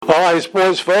All right,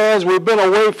 sports fans, we've been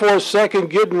away for a second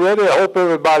getting ready. I hope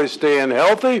everybody's staying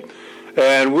healthy.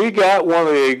 And we got one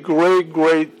of the great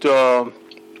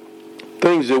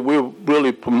things that we're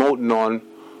really promoting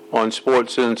on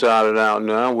Sports Inside and Out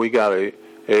now. We got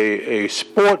a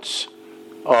sports,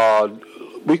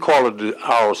 we call it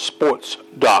our sports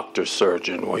doctor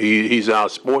surgeon. He's our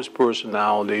sports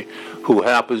personality who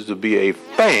happens to be a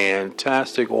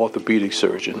fantastic orthopedic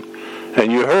surgeon. And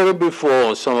you heard him before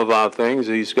on some of our things.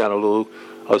 He's got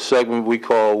a segment we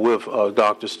call with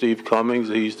Dr. Steve Cummings.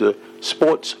 He's the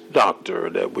sports doctor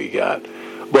that we got.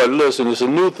 But listen, it's a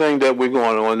new thing that we're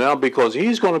going on now because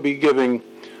he's going to be giving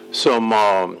some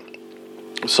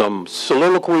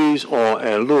soliloquies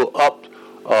and little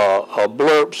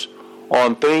blurbs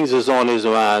on things that's on his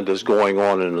mind that's going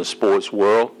on in the sports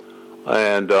world.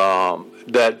 And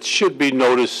that should be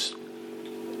noticed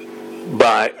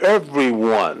by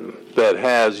everyone that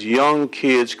has young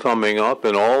kids coming up,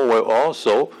 and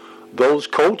also those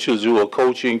coaches who are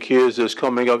coaching kids that's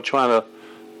coming up trying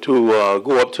to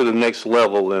go up to the next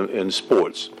level in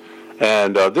sports.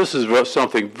 And this is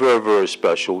something very, very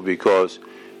special because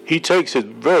he takes it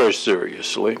very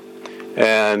seriously,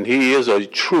 and he is a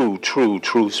true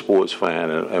sports fan,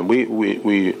 and we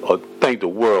think the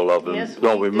world of him, yes,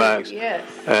 don't we, Max? Yes.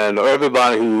 And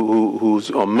everybody who's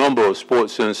a member of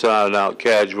Sports Inside and Out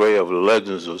cadre of the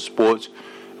Legends of Sports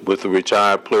with the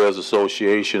Retired Players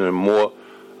Association and more,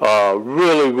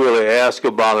 really ask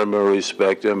about him and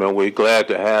respect him, and we're glad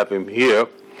to have him here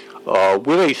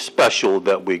with a special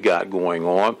that we got going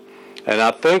on. And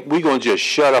I think we're going to just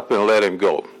shut up and let him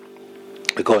go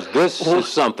because this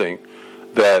is something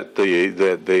that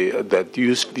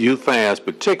you fans,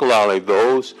 particularly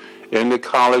those in the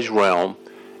college realm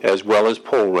as well as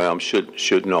pro realm,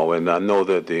 should know. And I know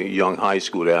that the young high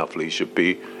school athletes should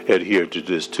be adhere to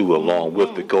this too, along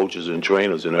with the coaches and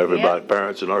trainers and everybody,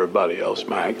 parents and everybody else,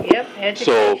 Mike. Yep, education.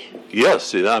 So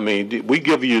yes, I mean we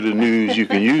give you the news you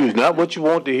can use, not what you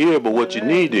want to hear, but what you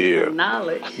need to hear.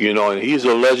 Knowledge. You know, and he's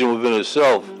a legend within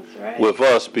himself. Right. With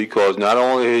us because not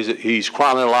only is he's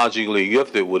chronologically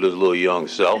gifted with his little young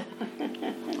self,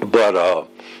 but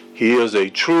he is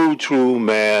a true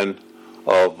man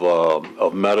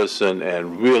of medicine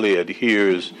and really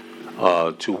adheres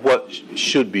to what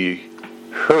should be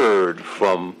heard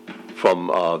from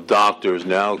doctors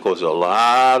now, because a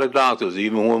lot of doctors,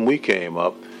 even when we came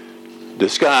up,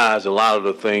 disguised a lot of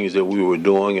the things that we were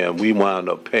doing, and we wound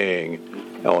up paying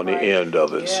on the end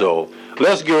of it. Yeah. So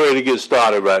let's get ready to get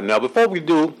started right now. Before we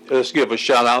do, let's give a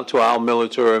shout out to our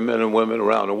military men and women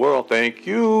around the world. Thank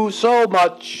you so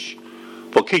much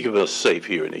for keeping us safe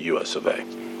here in the U.S. of A.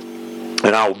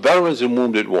 And our veterans and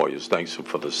wounded warriors, thanks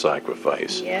for the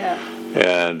sacrifice. Yeah.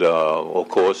 And, of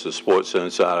course, the Sports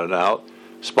Inside and Out,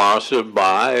 sponsored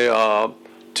by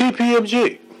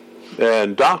TPMG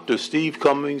and Dr. Steve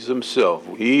Cummings himself.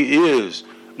 He is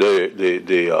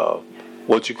the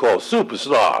what you call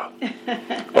superstar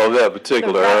of that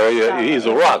particular area. Star. He's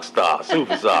a rock star,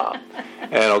 superstar.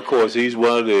 And, of course, he's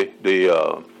one of the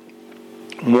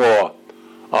more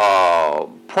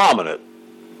prominent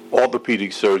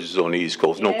orthopedic surgeons on the East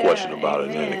Coast, no question about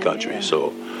it, in the country. Yeah.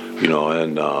 So, you know,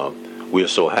 and we're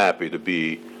so happy to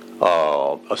be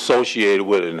associated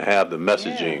with it and have the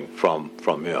messaging from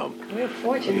him. We're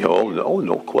fortunate. You know,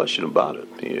 no question about it.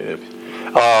 Yeah.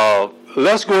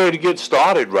 Let's go ahead and get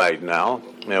started right now.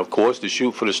 And of course, the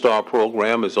Shoot for the Star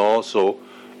program is also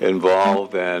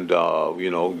involved, and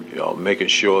making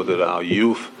sure that our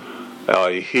youth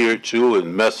adhere to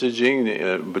and messaging,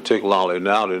 and particularly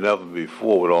now than ever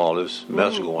before with all this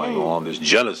mess going on, this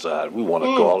genocide we want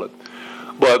to call it.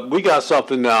 But we got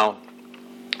something now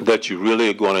that you really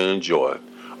are going to enjoy.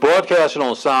 Broadcasting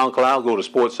on SoundCloud, go to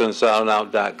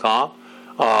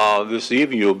sportsinsideandout.com. This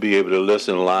evening you'll be able to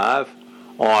listen live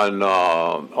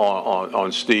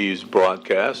on Steve's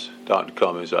broadcast, Dr.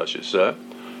 Cummings, I should say.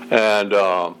 And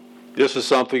this is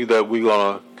something that we're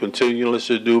going to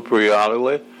continuously do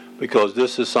periodically, because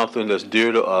this is something that's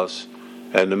dear to us,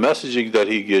 and the messaging that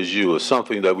he gives you is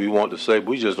something that we want to say.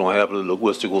 We just don't have the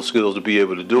linguistical skills to be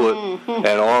able to do it,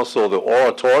 and also the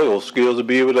oratorial skills to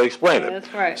be able to explain it.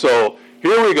 That's right. So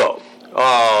here we go.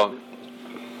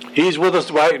 He's with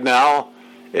us right now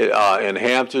in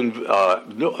Hampton. I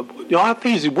think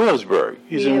he's in Williamsburg.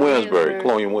 He's in Williamsburg,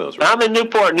 Colonial Williamsburg. I'm in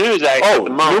Newport News actually at the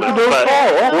moment. Newport News.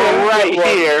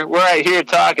 Okay. We're right here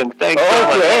talking. Thanks so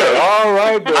much. Okay, all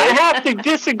right, man. I have to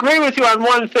disagree with you on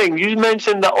one thing. You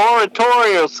mentioned the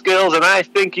oratorial skills, and I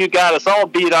think you got us all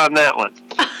beat on that one.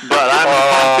 But I'm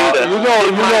happy to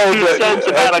give my 2 cents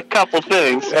about a couple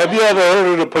things. Have you ever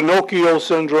heard of the Pinocchio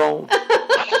syndrome?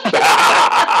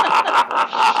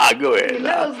 Go ahead. You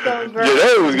know it's going to grow. You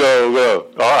know it's going to grow.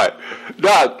 All right.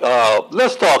 Doc,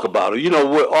 let's talk about it.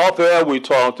 Off air we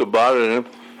talked about it,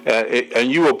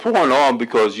 and you were pouring on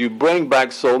because you bring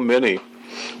back so many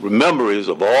memories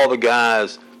of all the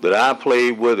guys that I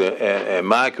played with in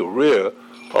my career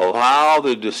of how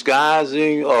the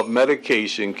disguising of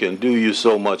medication can do you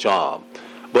so much harm.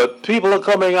 But people are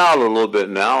coming out a little bit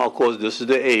now. Of course, this is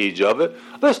the age of it.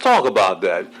 Let's talk about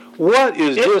that. What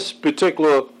is this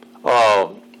particular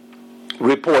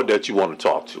report that you want to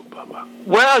talk to about?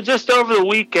 Well, just over the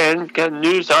weekend, a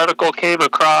news article came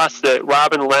across that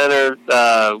Robin Leonard,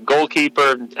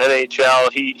 goalkeeper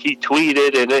NHL, he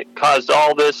tweeted, and it caused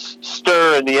all this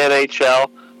stir in the NHL.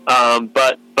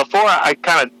 But before I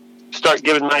kind of start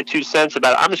giving my 2 cents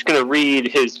about it, I'm just going to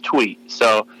read his tweet.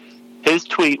 So his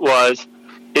tweet was,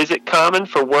 "Is it common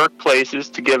for workplaces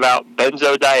to give out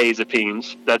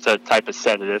benzodiazepines," that's a type of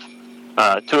sedative,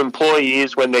 to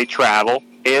employees when they travel,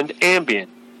 and Ambien?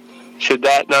 Should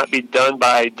that not be done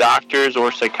by doctors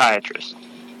or psychiatrists?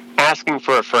 Asking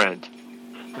for a friend.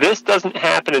 This doesn't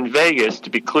happen in Vegas, to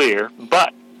be clear,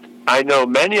 but I know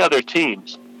many other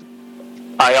teams.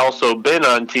 I also been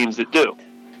on teams that do.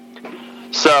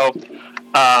 So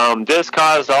this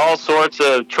caused all sorts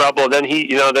of trouble. Then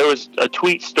there was a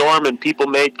tweet storm, and people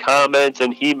made comments,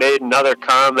 and he made another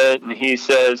comment, and he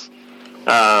says,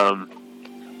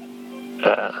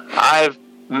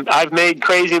 I've made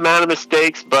crazy amount of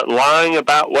mistakes, but lying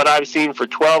about what I've seen for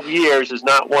 12 years is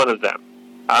not one of them.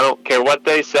 I don't care what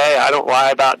they say. I don't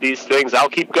lie about these things. I'll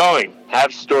keep going.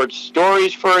 Have stored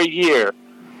stories for a year.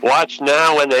 Watch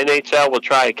now when the NHL will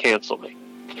try to cancel me.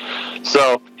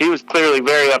 So he was clearly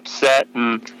very upset,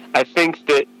 and I think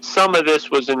that some of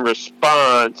this was in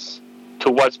response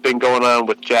to what's been going on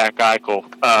with Jack Eichel,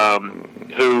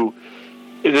 who,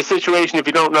 the situation, if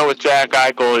you don't know what Jack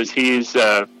Eichel is, he's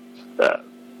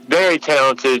very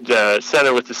talented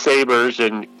center with the Sabres,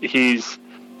 and he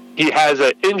has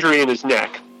an injury in his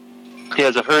neck. He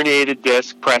has a herniated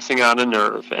disc pressing on a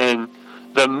nerve, and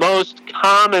the most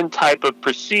common type of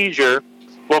procedure,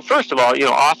 well, first of all,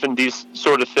 often these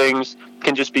sort of things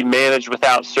can just be managed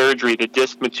without surgery. The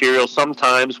disc material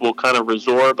sometimes will kind of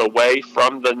resorb away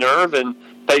from the nerve, and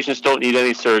patients don't need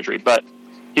any surgery. But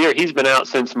here, he's been out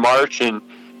since March, and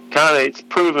kind of it's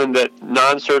proven that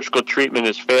non-surgical treatment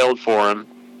has failed for him.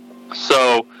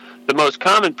 So the most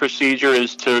common procedure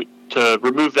is to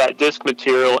remove that disc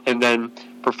material and then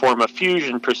perform a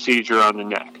fusion procedure on the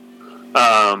neck.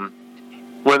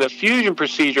 When the fusion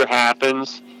procedure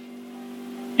happens,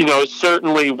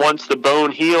 certainly once the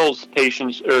bone heals,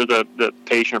 patients or the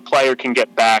patient or player can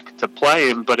get back to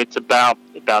playing, but it's about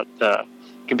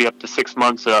can be up to 6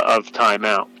 months of time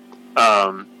out.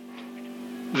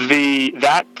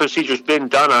 That procedure's been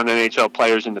done on NHL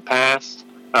players in the past.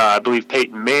 I believe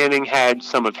Peyton Manning had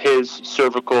some of his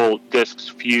cervical discs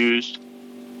fused.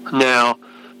 Now,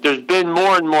 there's been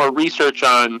more and more research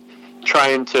on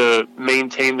trying to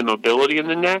maintain the mobility in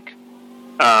the neck.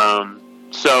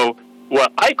 So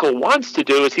what Eichel wants to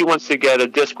do is he wants to get a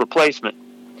disc replacement,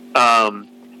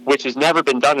 which has never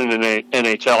been done in an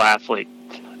NHL athlete.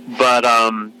 But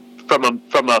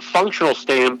from a functional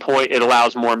standpoint, it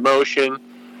allows more motion.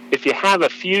 If you have a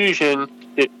fusion,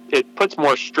 it puts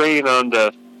more strain on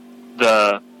the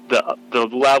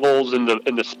levels in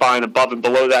the spine above and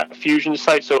below that fusion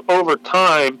site. So over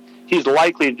time, he's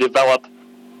likely to develop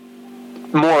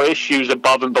more issues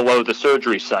above and below the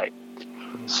surgery site.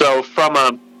 So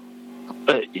from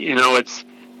it's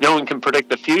no one can predict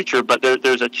the future, but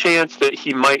there's a chance that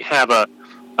he might have a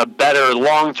better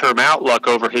long-term outlook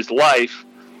over his life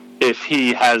if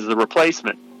he has the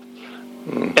replacement.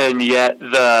 And yet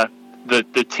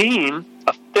the team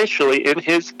officially in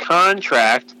his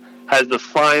contract has the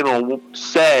final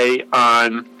say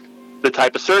on the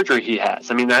type of surgery he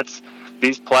has. I mean, that's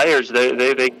these players.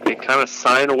 They kind of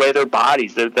sign away their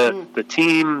bodies. The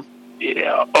team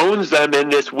owns them in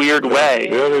this weird way.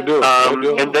 Yeah, they do.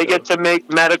 And they get to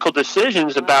make medical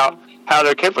decisions about how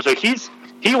they're cared for. So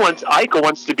Eichel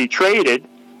wants to be traded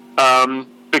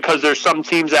because there's some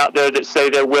teams out there that say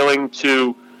they're willing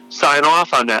to sign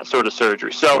off on that sort of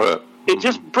surgery. So it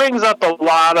just brings up a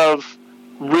lot of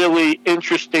really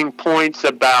interesting points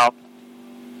about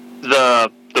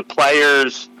the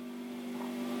players,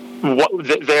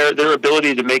 their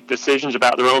ability to make decisions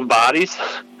about their own bodies,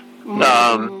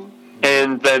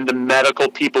 and then the medical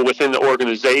people within the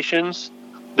organizations,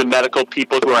 the medical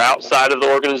people who are outside of the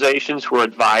organizations who are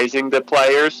advising the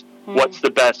players what's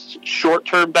the best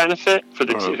short-term benefit for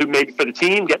the who maybe for the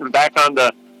team, getting back on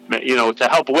the to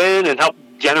help win and help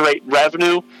generate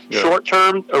revenue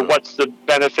short-term, or what's the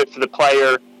benefit for the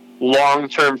player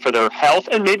long-term for their health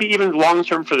and maybe even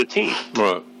long-term for the team.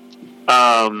 Right.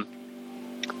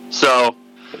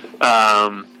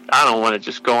 I don't want to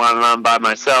just go on and on by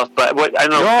myself, but what I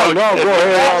know. No, go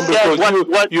ahead on because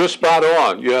you're spot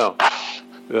on. Yeah.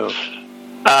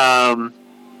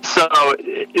 So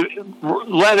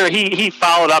Leonard, he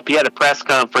followed up. He had a press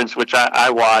conference which I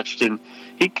watched, and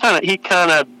he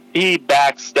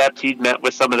backstepped. He'd met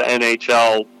with some of the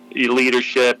NHL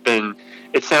leadership, and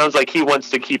it sounds like he wants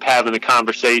to keep having the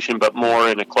conversation, but more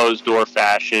in a closed door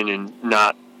fashion, and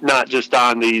not just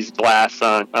on these blasts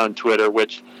on Twitter,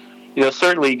 which,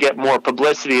 certainly get more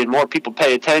publicity and more people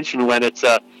pay attention when it's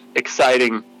a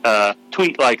exciting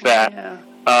tweet like that. Yeah.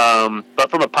 But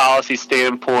from a policy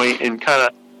standpoint and kind of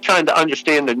trying to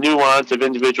understand the nuance of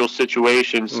individual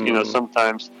situations,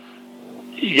 sometimes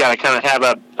you got to kind of have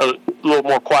a little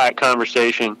more quiet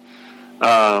conversation.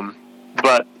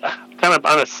 But kind of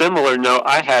on a similar note,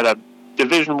 I had a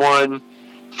Division I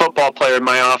football player in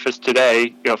my office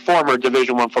today, former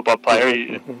Division I football player.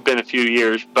 It's been a few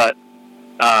years, but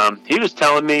he was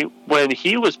telling me when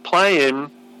he was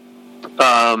playing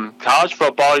college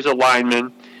football, he's a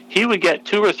lineman, he would get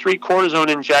 2 or 3 cortisone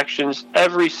injections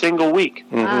every single week.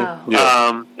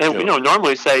 Wow.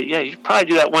 Normally say, you probably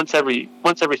do that once every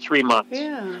 3 months.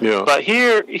 Yeah. But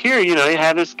here, you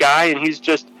have this guy, and he's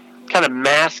just kind of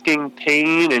masking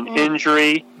pain and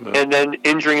injury, and then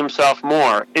injuring himself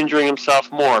more,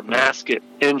 mask it,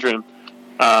 injure him.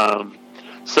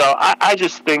 So I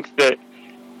just think that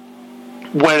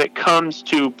when it comes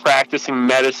to practicing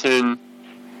medicine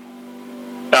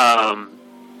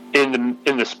in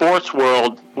the sports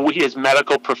world, we as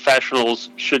medical professionals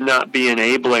should not be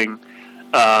enabling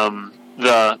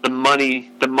the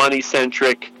money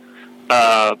centric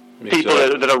people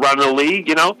that are running the league.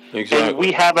 Exactly. And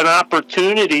we have an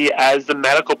opportunity as the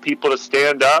medical people to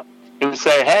stand up and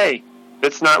say, hey,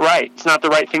 that's not right. It's not the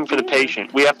right thing for the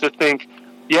patient. We have to think,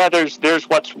 there's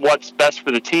what's best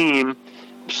for the team,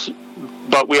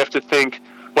 but we have to think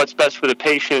what's best for the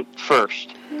patient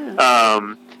first.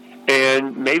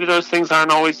 And maybe those things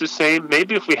aren't always the same.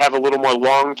 Maybe if we have a little more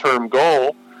long-term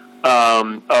goal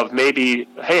of maybe,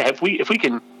 hey, if we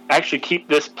can actually keep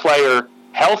this player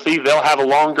healthy, they'll have a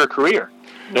longer career.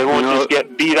 They won't just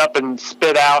get beat up and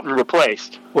spit out and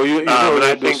replaced. Well,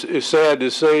 it's sad to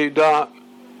say, Doc,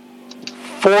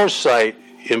 foresight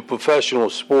in professional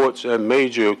sports and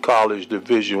major college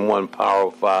Division I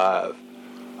Power 5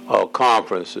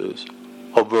 conferences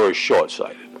are very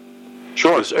short-sighted.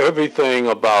 Sure. It's everything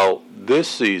about this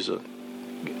season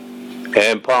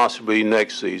and possibly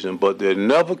next season, but they're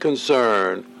never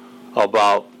concerned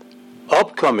about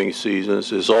upcoming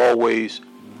seasons. It's always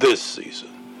this season.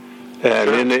 And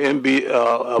in the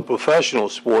NBA, professional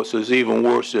sports, it's even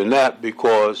worse than that,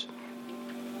 because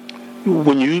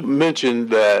when you mentioned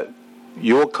that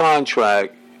your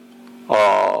contract,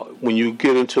 when you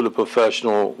get into the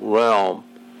professional realm,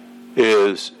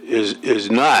 is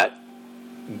not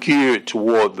geared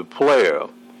toward the player,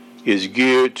 is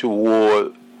geared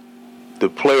toward the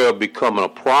player becoming a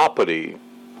property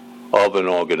of an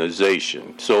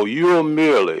organization. So you're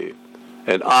merely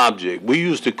an object. We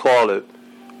used to call it,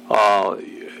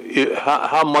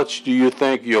 how much do you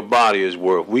think your body is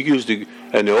worth? We used to,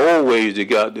 in the old ways,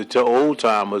 the old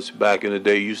timers back in the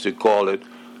day used to call it,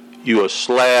 you're a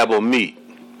slab of meat.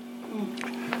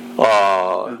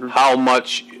 How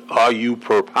much are you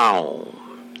per pound?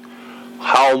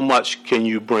 How much can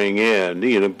you bring in?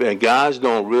 And guys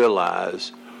don't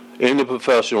realize in the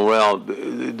professional realm,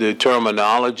 the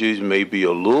terminologies may be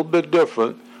a little bit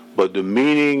different, but the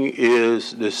meaning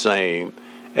is the same,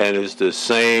 and it's the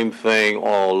same thing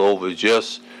all over.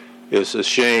 It's a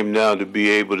shame now to be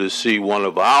able to see one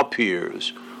of our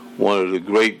peers, one of the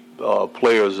great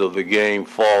players of the game,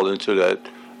 fall into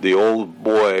the old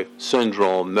boy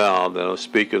syndrome now. That I'm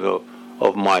speaking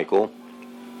of Michael,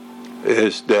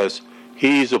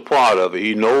 he's a part of it.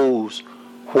 He knows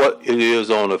what it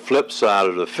is on the flip side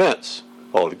of the fence,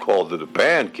 or they call it the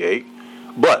pancake,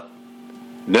 but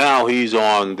now he's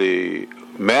on the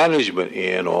management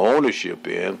end or ownership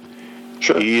end.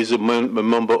 Sure. He's a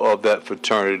member of that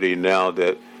fraternity now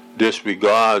that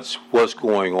disregards what's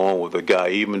going on with the guy,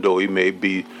 even though he may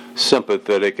be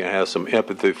sympathetic and has some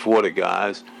empathy for the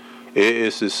guys.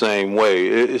 It's the same way.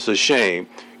 It's a shame.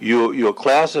 You're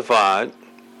classified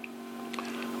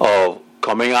of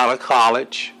coming out of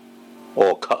college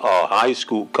or high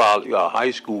school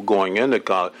going into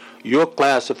college. You're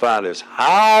classified as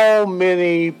how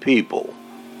many people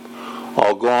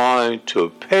are going to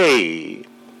pay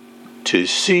to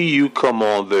see you come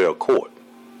on their court.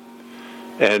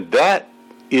 And that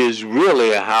is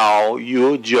really how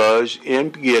you're judged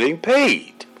in getting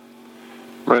paid.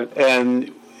 Right.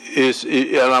 And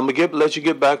I'm gonna let you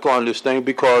get back on this thing,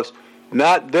 because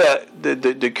not that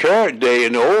the current day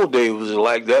and the old day was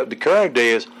like that. The current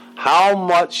day is how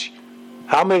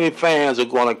many fans are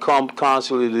going to come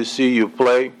constantly to see you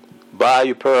play, buy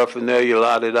your paraphernalia,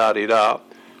 la-di-da-di-da,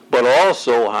 but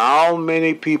also how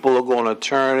many people are going to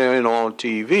turn in on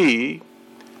TV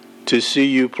to see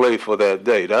you play for that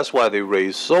day. That's why they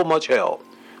raise so much hell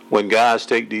when guys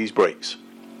take these breaks.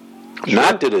 Sure.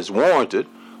 Not that it's warranted,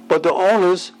 but the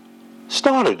owners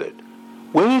started it.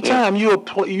 Anytime you're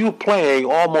playing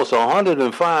almost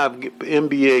 105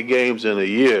 NBA games in a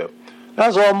year,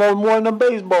 that's almost more than a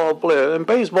baseball player. And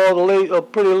baseball is a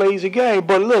pretty lazy game.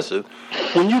 But listen,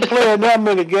 when you play that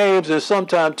many games, and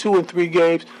sometimes 2 and 3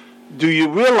 games, do you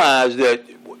realize that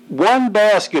one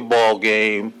basketball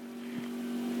game,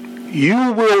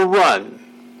 you will run,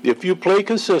 if you play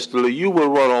consistently, you will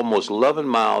run almost 11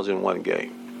 miles in one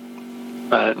game.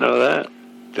 I didn't know that.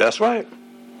 That's right.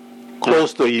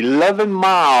 Close to 11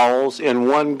 miles in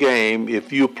one game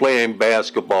if you're playing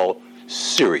basketball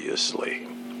seriously.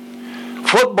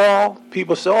 Football,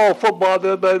 people say, oh, football,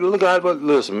 look at it. But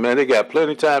listen, man, they got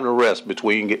plenty of time to rest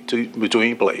between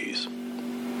plays.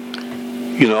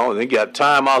 You know, they got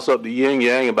timeouts up the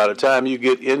yin-yang, and by the time you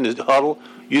get in the huddle,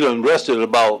 you done rested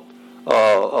about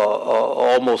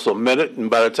almost a minute, and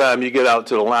by the time you get out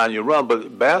to the line, you run.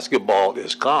 But basketball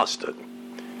is constant.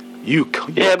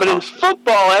 But in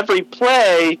football, every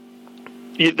play,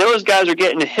 those guys are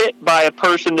getting hit by a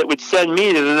person that would send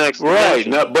me to the next right.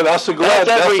 Now, but that's a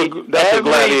gladiator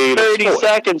every 30 sport.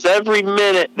 Seconds, every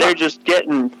minute, they're just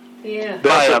getting. Yeah.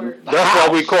 That's why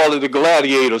we call it a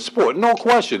gladiator sport. No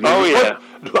question. Oh, yeah.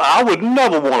 I would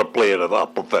never want to play it as a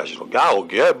professional guy,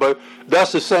 okay? But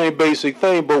that's the same basic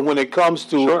thing. But when it comes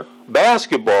to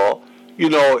basketball, you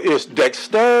know, it's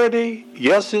dexterity.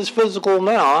 Yes, it's physical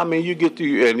now. I mean, you get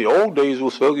to, in the old days,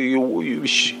 was you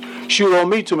shoot on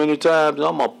me too many times,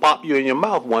 I'm going to pop you in your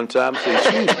mouth one time and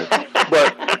say, excuse me.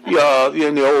 But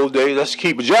in the old days, let's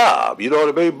keep a job. You know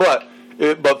what I mean?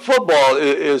 But football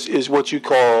is what you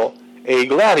call a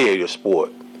gladiator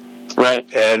sport. Right.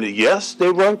 And yes, they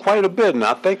run quite a bit. And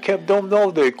I think don't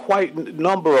know the quite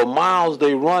number of miles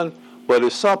they run, but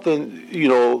it's something, you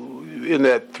know, in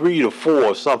that 3 to 4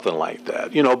 or something like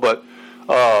that. You know, but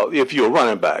if you're a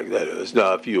running back, that is.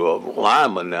 Now, if you're a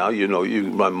lineman now, you know, you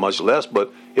run much less,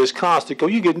 but it's constant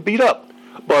because you're getting beat up.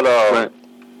 But right.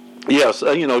 Yes,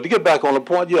 you know, to get back on the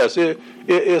point, yes,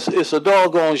 it's a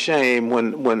doggone shame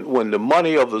when the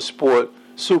money of the sport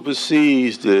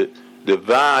supersedes the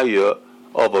value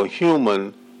of a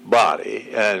human body,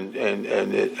 and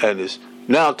it's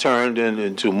now turned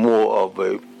into more of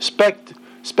a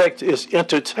it's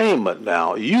entertainment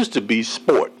now. It used to be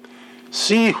sport.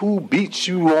 See who beats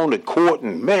you on the court,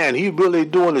 and man, he really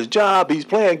doing his job. He's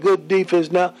playing good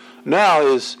defense now. Now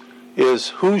is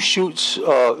who shoots. You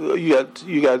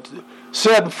got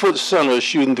 7-foot centers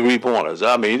shooting 3-pointers.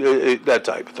 I mean, that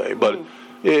type of thing. But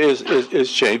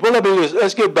it's changed. But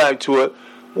let's get back to it.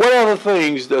 What are the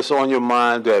things that's on your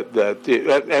mind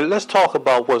and let's talk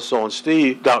about what's on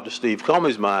Dr. Steve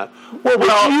Cummings' mind. What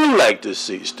would you like to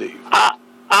see, Steve?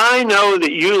 I know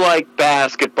that you like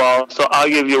basketball, so I'll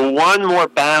give you one more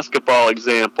basketball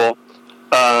example.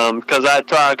 Because I'm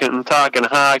talking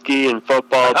hockey and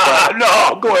football.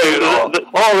 No, go ahead.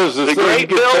 All this is the great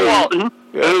Bill Walton,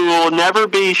 who will never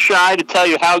be shy to tell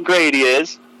you how great he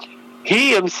is.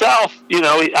 He himself, you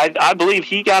know, I believe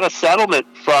he got a settlement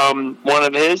from one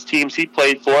of his teams he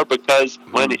played for because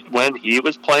when he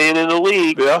was playing in the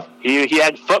league, he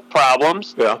had foot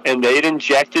problems, and they'd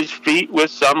inject his feet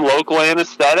with some local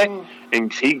anesthetic,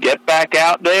 and he'd get back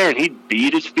out there and he'd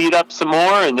beat his feet up some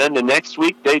more, and then the next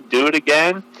week they'd do it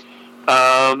again,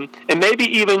 and maybe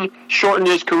even shorten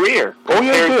his career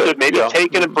compared to maybe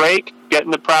taking a break, getting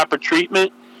the proper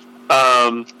treatment.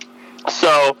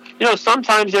 So, you know,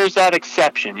 sometimes there's that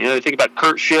exception. You know, think about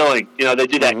Kurt Schilling. You know, they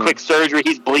do that quick surgery.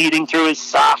 He's bleeding through his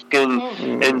sock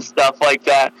and stuff like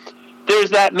that. There's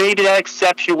maybe that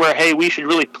exception where, hey, we should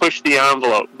really push the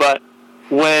envelope. But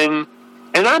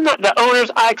and I'm not, the owners,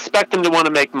 I expect them to want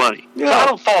to make money. Yeah. So I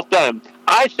don't fault them.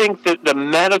 I think that the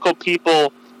medical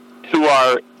people who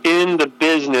are in the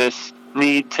business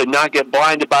need to not get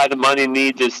blinded by the money,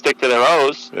 need to stick to their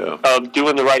oaths of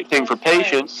doing the right thing for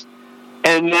patients.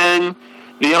 And then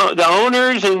the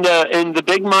owners and the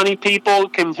big money people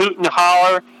can hoot and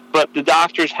holler, but the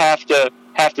doctors have to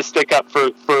stick up for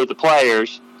the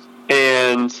players.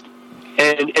 And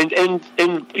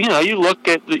you know, you look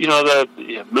at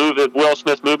the Will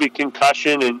Smith movie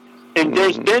Concussion, and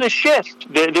there's been a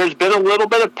shift. There's been a little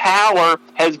bit of power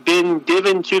has been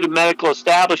given to the medical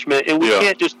establishment, and we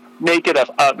can't just make it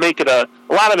a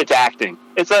a lot of it's acting.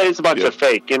 It's a bunch of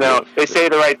fake. They say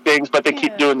the right things, but they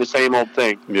keep doing the same old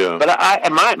thing. Yeah. But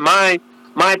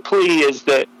my plea is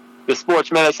that the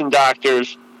sports medicine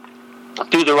doctors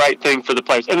do the right thing for the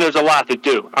players, and there's a lot to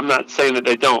do. I'm not saying that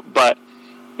they don't, but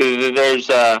there's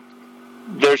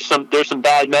some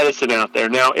bad medicine out there.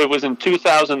 Now, it was in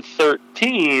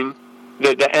 2013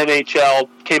 that the NHL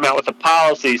came out with a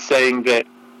policy saying that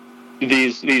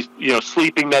these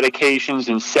sleeping medications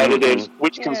and sedatives,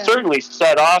 which can certainly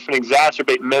set off and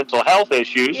exacerbate mental health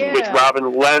issues, which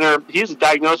Robin Leonard, he's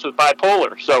diagnosed with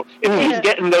bipolar. So if he's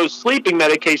getting those sleeping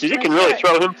medications, it can really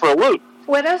throw him for a loop.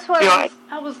 Well, that's what I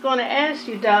was going to ask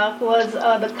you, Doc, was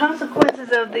the consequences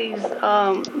of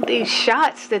these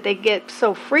shots that they get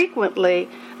so frequently.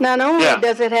 Not only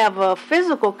does it have a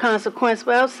physical consequence,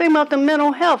 but I was thinking about the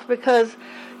mental health, because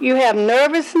you have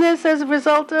nervousness as a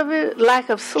result of it, lack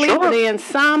of sleep, the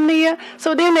insomnia.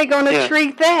 So then they're going to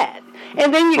treat that.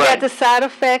 And then you got the side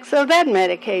effects of that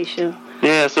medication.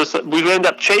 Yeah, so we end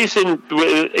up you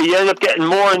end up getting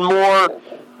more and more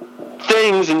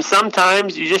things, and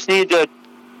sometimes you just need to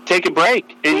take a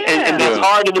break. And that's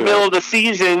hard in the middle of the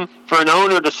season for an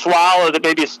owner to swallow that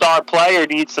maybe a star player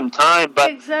needs some time. But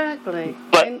exactly.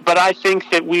 But I think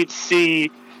that we'd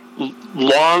see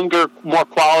longer, more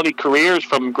quality careers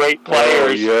from great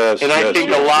players. I think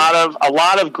a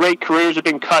lot of great careers have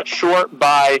been cut short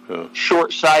by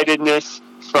short-sightedness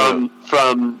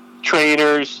from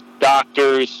trainers,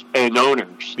 doctors, and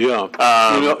owners. Yeah.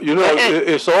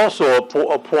 It's also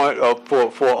a point of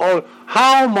for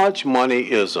how much money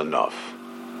is enough.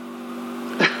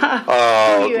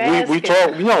 We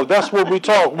talk. That's what we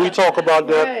talk. We talk about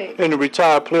that in the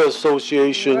Retired Players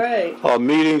Association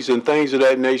meetings and things of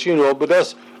that nature. But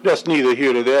that's neither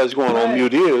here nor there. It's going on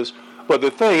mute ears. But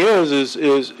the thing is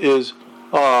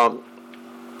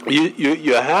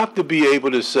you have to be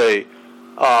able to say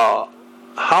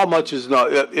how much is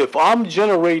not. If I'm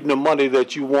generating the money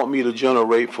that you want me to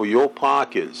generate for your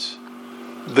pockets,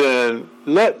 then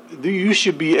you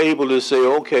should be able to say,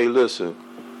 okay, listen.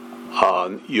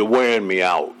 You're wearing me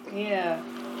out. Yeah.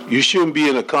 You shouldn't be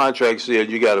in a contract saying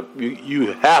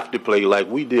you have to play like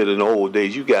we did in the old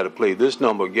days. You got to play this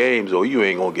number of games or you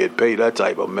ain't gonna get paid. That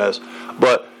type of mess.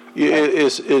 But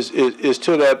it's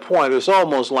to that point. It's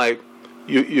almost like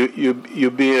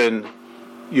you're being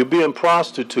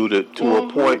prostituted to a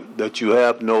point that you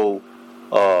have no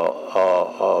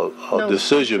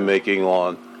decision making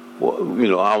on.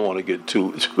 Well, I want to get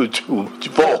too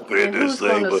vulgar in this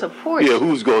thing, but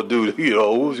who's going to do?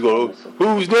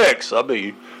 Who's next? I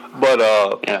mean, but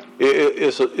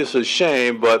it's a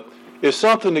shame, but it's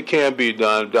something that can be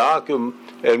done, Doc. And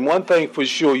one thing for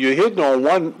sure, you're hitting on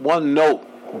one note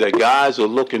that guys are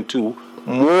looking to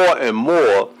more and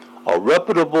more are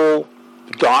reputable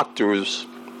doctors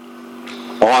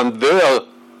on their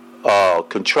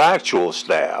contractual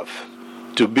staff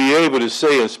to be able to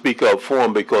say and speak up for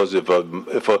them, because if a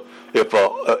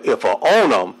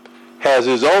owner has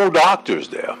his own doctors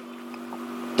there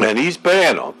and he's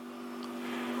paying them,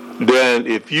 then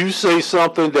if you say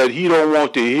something that he don't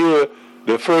want to hear,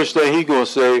 the first thing he's going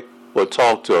to say, well,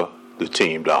 talk to the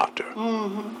team doctor.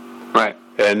 Mm-hmm. Right.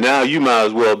 And now you might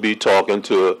as well be talking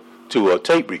to a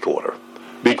tape recorder,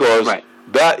 because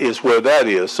that is where that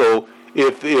is. So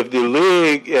if the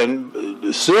league,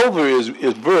 and Silver is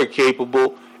very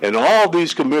capable, and all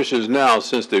these commissioners now,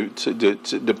 since the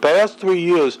past 3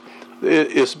 years,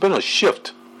 it's been a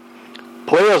shift.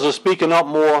 Players are speaking up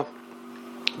more.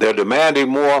 They're demanding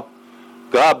more.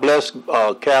 God bless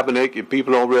Kaepernick. If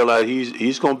people don't realize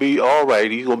he's going to be all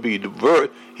right. He's going to be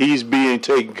he's being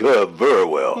taken care of very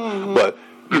well. Mm-hmm. But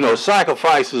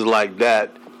sacrifices like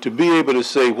that, to be able to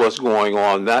say what's going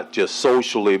on, not just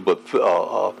socially but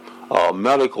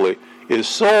medically, is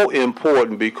so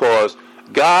important, because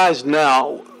guys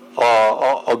now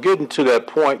are getting to that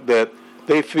point that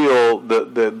they feel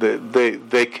that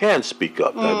they can speak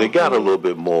up now. They got a little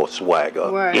bit more swagger.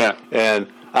 Right. Yeah. And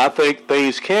I think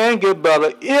things can get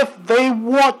better if they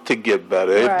want to get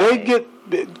better. Right. If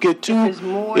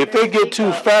they get too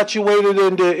infatuated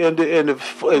in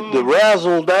the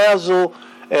razzle dazzle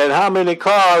and how many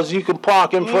cars you can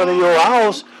park in front of your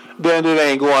house, then it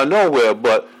ain't going nowhere.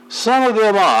 But some of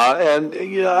them are, and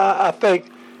I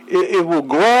think it will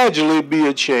gradually be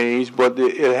a change, but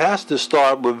it has to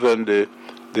start within the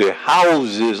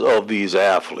houses of these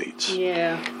athletes.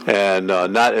 Yeah. And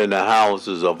not in the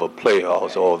houses of a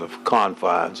playhouse or the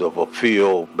confines of a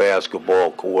field,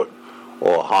 basketball court,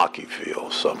 or a hockey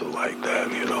field, something like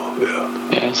that.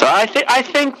 Yeah. So I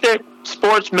think that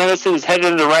sports medicine is headed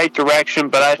in the right direction,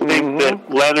 but I think that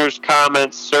Leonard's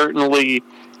comments certainly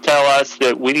tell us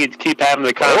that we need to keep having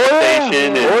the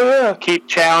conversation and keep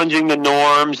challenging the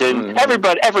norms. And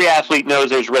every athlete knows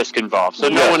there's risk involved, so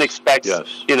no one expects.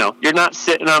 You're not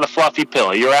sitting on a fluffy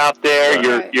pillow. You're out there.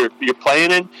 You're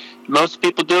playing it. Most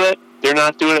people do it. They're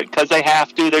not doing it because they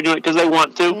have to. They're doing it because they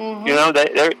want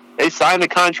to. They sign the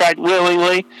contract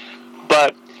willingly,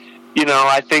 but.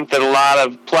 I think that a lot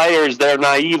of players, they're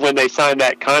naive when they sign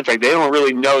that contract. They don't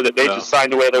really know that they just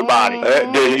signed away their body.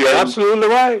 You're absolutely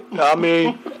right. I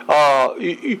mean,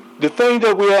 the thing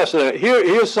that we ask,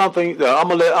 here's something that I'm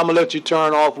gonna let you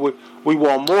turn off with. We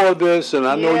want more of this, and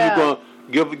I know you're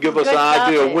gonna give us an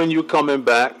idea of when you're coming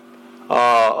back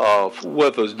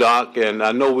with us, Doc. And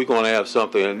I know we're gonna have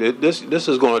something. And this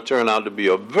is going to turn out to be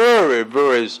a very,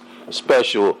 very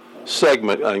special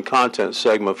segment and content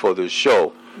segment for this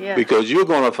show. Yeah. Because you're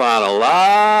going to find a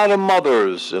lot of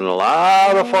mothers and a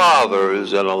lot of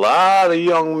fathers and a lot of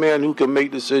young men who can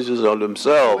make decisions on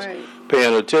themselves,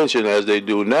 paying attention as they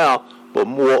do now, but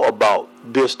more about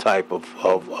this type of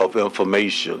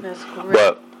information. That's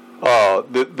correct.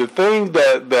 But the thing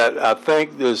that I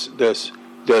think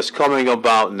that's coming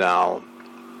about now,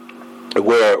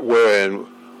 wherein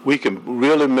we can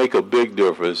really make a big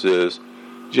difference, is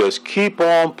just keep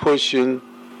on pushing.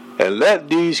 And let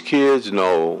these kids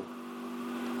know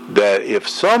that if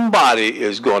somebody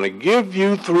is going to give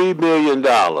you $3 million,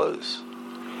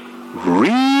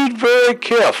 read very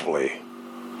carefully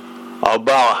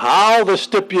about how the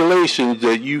stipulations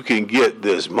that you can get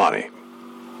this money.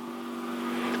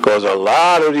 Because a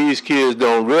lot of these kids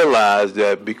don't realize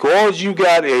that because you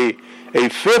got a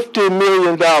 $50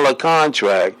 million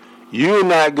contract, you're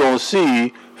not going to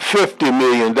see $50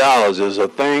 million. There's a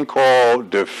thing called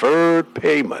deferred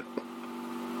payment.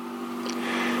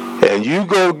 And you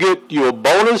go get your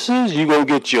bonuses, you go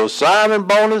get your signing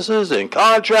bonuses and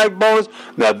contract bonus.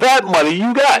 Now that money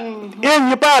you got in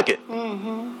your pocket.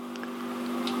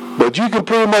 But you can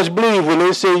pretty much believe when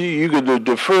they say you can do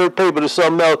deferred payment or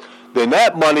something else, then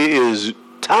that money is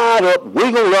tied up,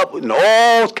 wiggled up in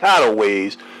all kind of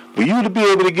ways. For you to be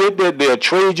able to get that, they'll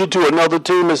trade you to another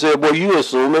team and say, well, you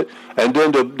assume it. And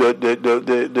then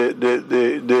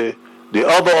the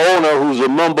other owner who's a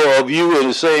member of you in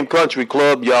the same country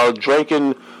club, y'all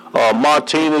drinking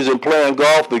martinis and playing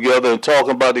golf together and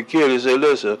talking about the kid and say,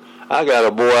 listen, I got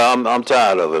a boy, I'm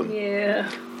tired of him. Yeah.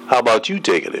 How about you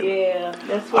taking him? Yeah.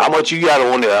 That's what. How much you got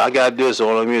on there? I got this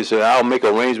on him. He said, I'll make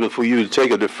arrangements for you to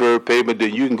take a deferred payment,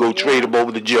 then you can go trade him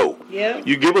over to Joe. Yeah.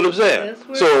 You get what I'm saying?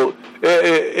 So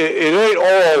it ain't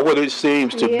all what it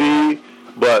seems to be,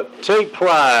 but take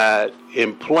pride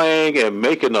in playing and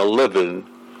making a living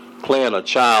playing a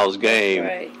child's game.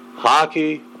 Right.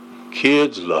 Hockey,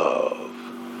 kids love.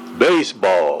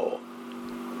 Baseball,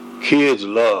 kids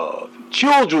love.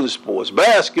 Children's sports,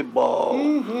 basketball,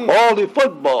 all the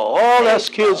football, all that's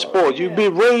kids' sports. You've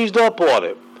been raised up on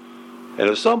it. And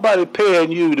if somebody paying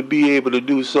you to be able to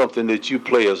do something that you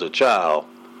play as a child,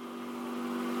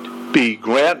 be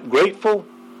grateful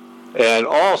and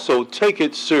also take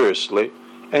it seriously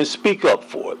and speak up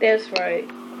for it. That's right.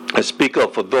 And speak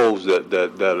up for those that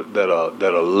are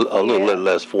a little bit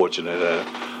less fortunate. And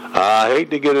I hate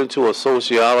to get into a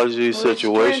sociology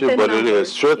situation, but it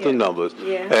is strength in numbers.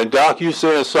 Yeah. And Doc, you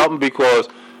saying something because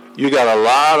you got a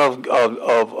lot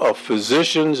of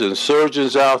physicians and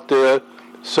surgeons out there,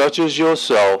 such as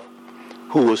yourself,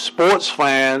 who are sports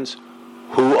fans,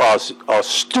 who are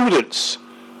students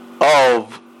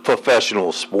of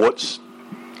professional sports.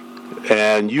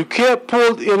 And you can't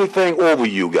pull anything over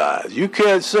you guys. You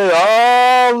can't say,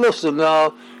 oh, listen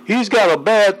now, he's got a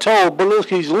bad toe, but look,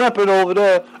 he's limping over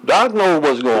there. Doc knows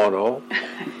what's going on.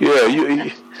 Yeah,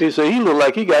 he said he looked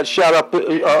like he got shot up.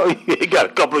 He got a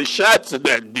couple of shots in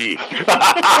that knee.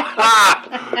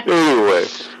 Anyway,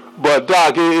 but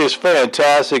Doc, it is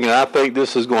fantastic, and I think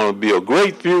this is going to be a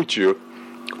great future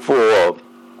for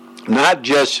not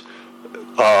just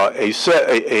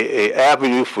a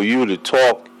avenue for you to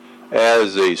talk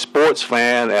as a sports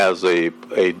fan, as a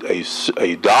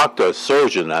doctor, a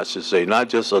surgeon, I should say, not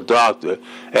just a doctor,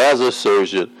 as a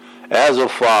surgeon, as a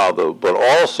father, but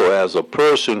also as a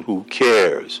person who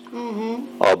cares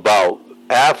about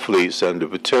athletes and the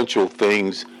potential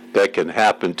things that can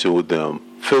happen to them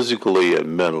physically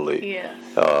and mentally. Yes.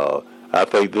 I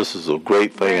think this is a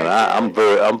great thing, and I'm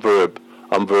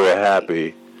very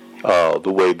happy the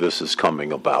way this is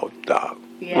coming about, Doc.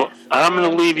 Yes. Well, I'm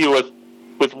going to leave you with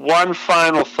one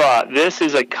final thought. This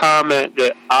is a comment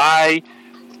that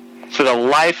for the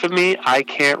life of me, I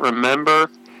can't remember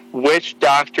which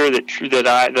doctor that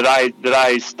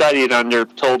I studied under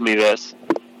told me this,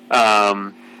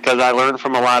 because I learned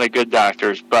from a lot of good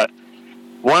doctors. But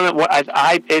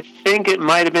I think it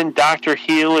might have been Dr.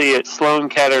 Healy at Sloan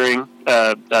Kettering,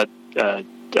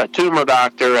 a tumor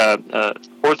doctor,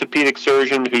 orthopedic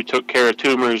surgeon who took care of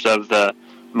tumors of the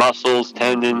muscles,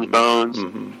 tendons, bones.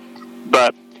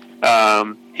 But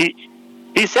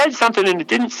he said something, and it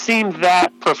didn't seem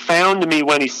that profound to me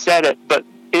when he said it. But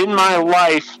in my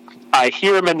life, I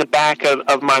hear him in the back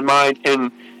of my mind,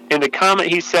 and the comment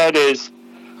he said is,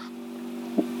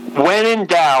 when in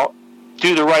doubt,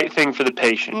 do the right thing for the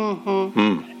patient.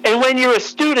 And when you're a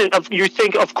student, you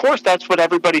think, of course, that's what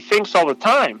everybody thinks all the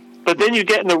time. But then you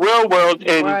get in the real world,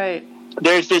 and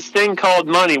there's this thing called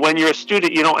money. When you're a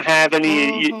student, you don't have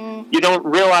any. You don't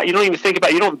realize. You don't even think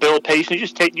about. You don't bill patients. You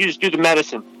just do the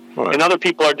medicine, and other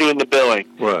people are doing the billing.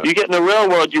 You get in the real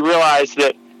world, you realize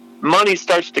that money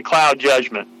starts to cloud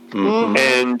judgment,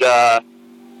 and I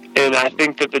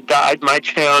think that my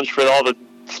challenge for all the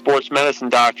sports medicine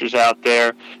doctors out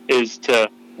there is to,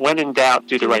 when in doubt,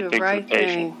 do the right thing for the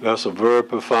patient. That's a very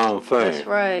profound thing. That's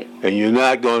right. And you're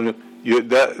not going to.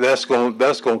 That's going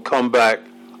to come back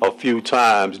a few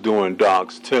times during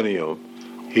Doc's tenure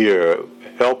here,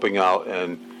 helping out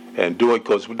and doing,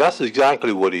 because that's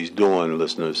exactly what he's doing,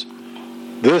 listeners.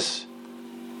 This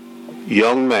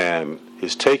young man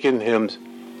is taking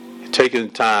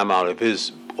time out of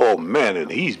his. Oh man,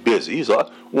 and he's busy. He's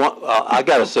I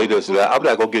gotta say this. I'm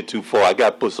not gonna get too far. I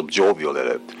gotta put some jovial in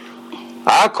it.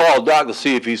 I called Doc to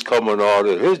see if he's coming on.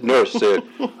 His nurse said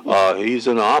he's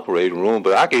in the operating room,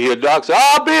 but I can hear Doc say,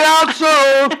 "I'll be out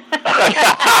soon."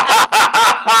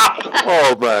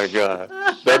 Oh my God!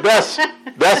 That's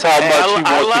how much he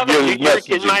wants to get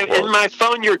his message. In my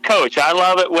phone, your coach. I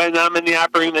love it when I'm in the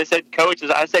operating room. They said, "Coach,"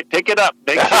 I say, "Pick it up.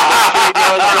 Make sure he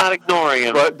knows I'm not ignoring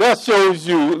him." But that shows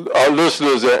you, our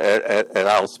listeners and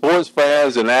our sports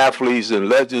fans and athletes and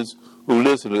legends who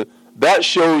listen to it, that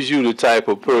shows you the type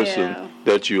of person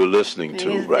that you're listening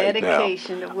to his right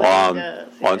dedication now. To what he does.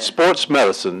 On sports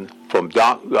medicine, from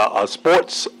a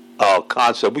sports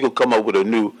concept, we can come up with a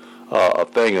new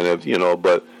thing, and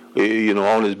but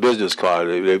on his business card,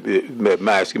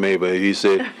 Max came in, but he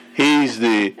said he's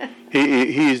the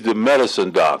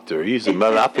medicine doctor. He's the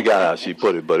I forgot how she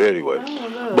put it, but anyway.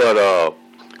 But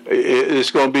it's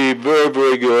going to be very,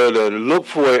 very good. And look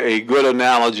for a good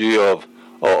analogy of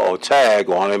or tag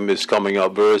on him. It's coming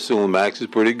up very soon. Max is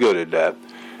pretty good at that.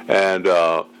 And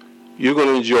you're going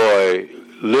to enjoy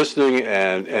listening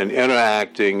and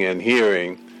interacting and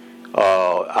hearing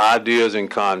ideas and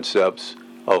concepts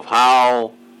of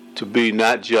how to be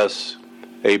not just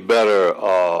a better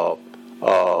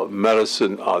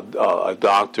medicine, a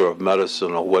doctor of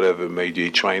medicine or whatever it may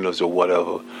be, trainers or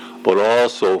whatever, but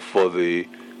also for the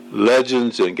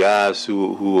legends and guys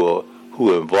who are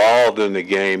involved in the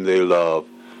game they love,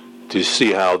 to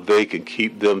see how they can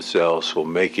keep themselves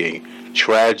from making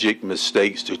tragic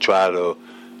mistakes to try to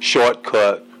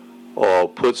shortcut or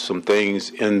put some things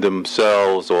in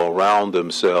themselves or around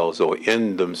themselves or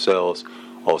in themselves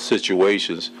or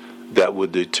situations that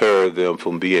would deter them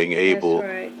from being able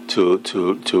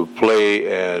to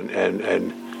play and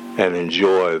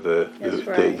enjoy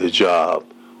the job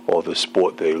or the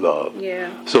sport they love.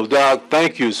 Yeah. So, Doc,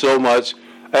 thank you so much.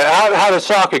 How did the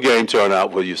soccer game turn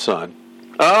out for your son?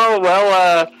 Oh,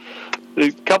 well,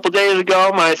 a couple days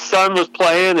ago, my son was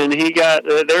playing, and he got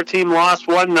their team lost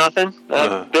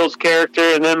 1-0. Bill's character,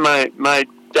 and then my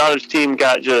daughter's team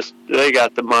got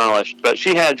demolished. But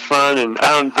she had fun, and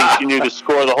I don't think she knew to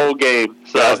score the whole game.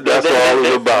 So that's all it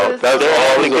was about. That's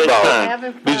all it was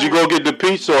about. Did you go get the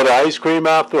pizza or the ice cream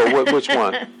after, or which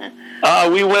one?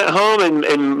 We went home,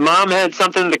 and Mom had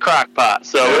something in the crock pot.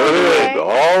 So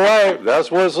all right, that's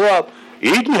what's up.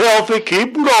 Eating healthy,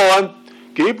 keep going.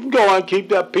 Keep going. Keep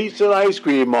that pizza and ice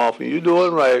cream off. And you're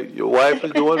doing right. Your wife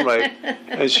is doing right.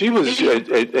 And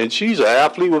she's an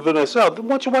athlete within herself.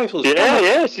 What's your wife's?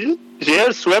 Yeah. She's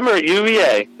a swimmer at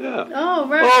UVA. Yeah. Oh,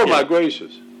 right. Oh, my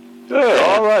gracious. Yeah,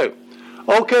 all right.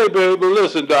 Okay, baby.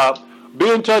 Listen, Doc. Be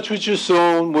in touch with you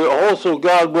soon. We're also,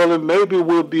 God willing, maybe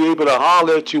we'll be able to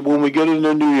holler at you when we get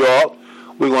into New York.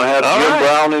 We're gonna have Jim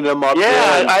Brown and them up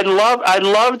there. Yeah, I'd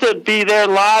love to be there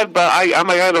live, but I'm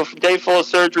got a day full of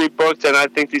surgery booked, and I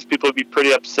think these people would be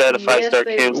pretty upset if I start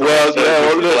canceling. Well,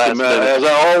 listen, man. As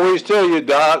I always tell you,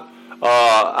 Doc,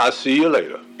 I'll see you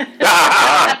later.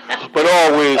 But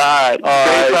always, all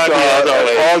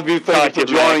of you, thank you for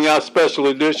joining our special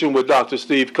edition with Dr.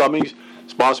 Steve Cummings,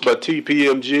 sponsored by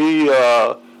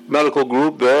TPMG Medical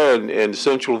Group there in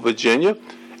Central Virginia.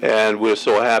 And we're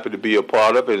so happy to be a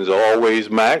part of it. As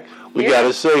always, Mac, we got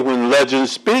to say, when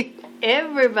legends speak,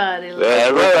 everybody listens.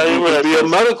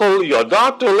 Everybody be a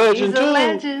doctor legend too.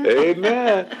 Legend.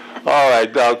 Amen. All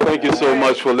right, Doc, thank you so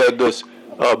much for letting us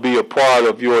be a part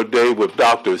of your day with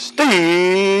Dr.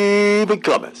 Steve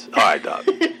Cummings. All right, Doc.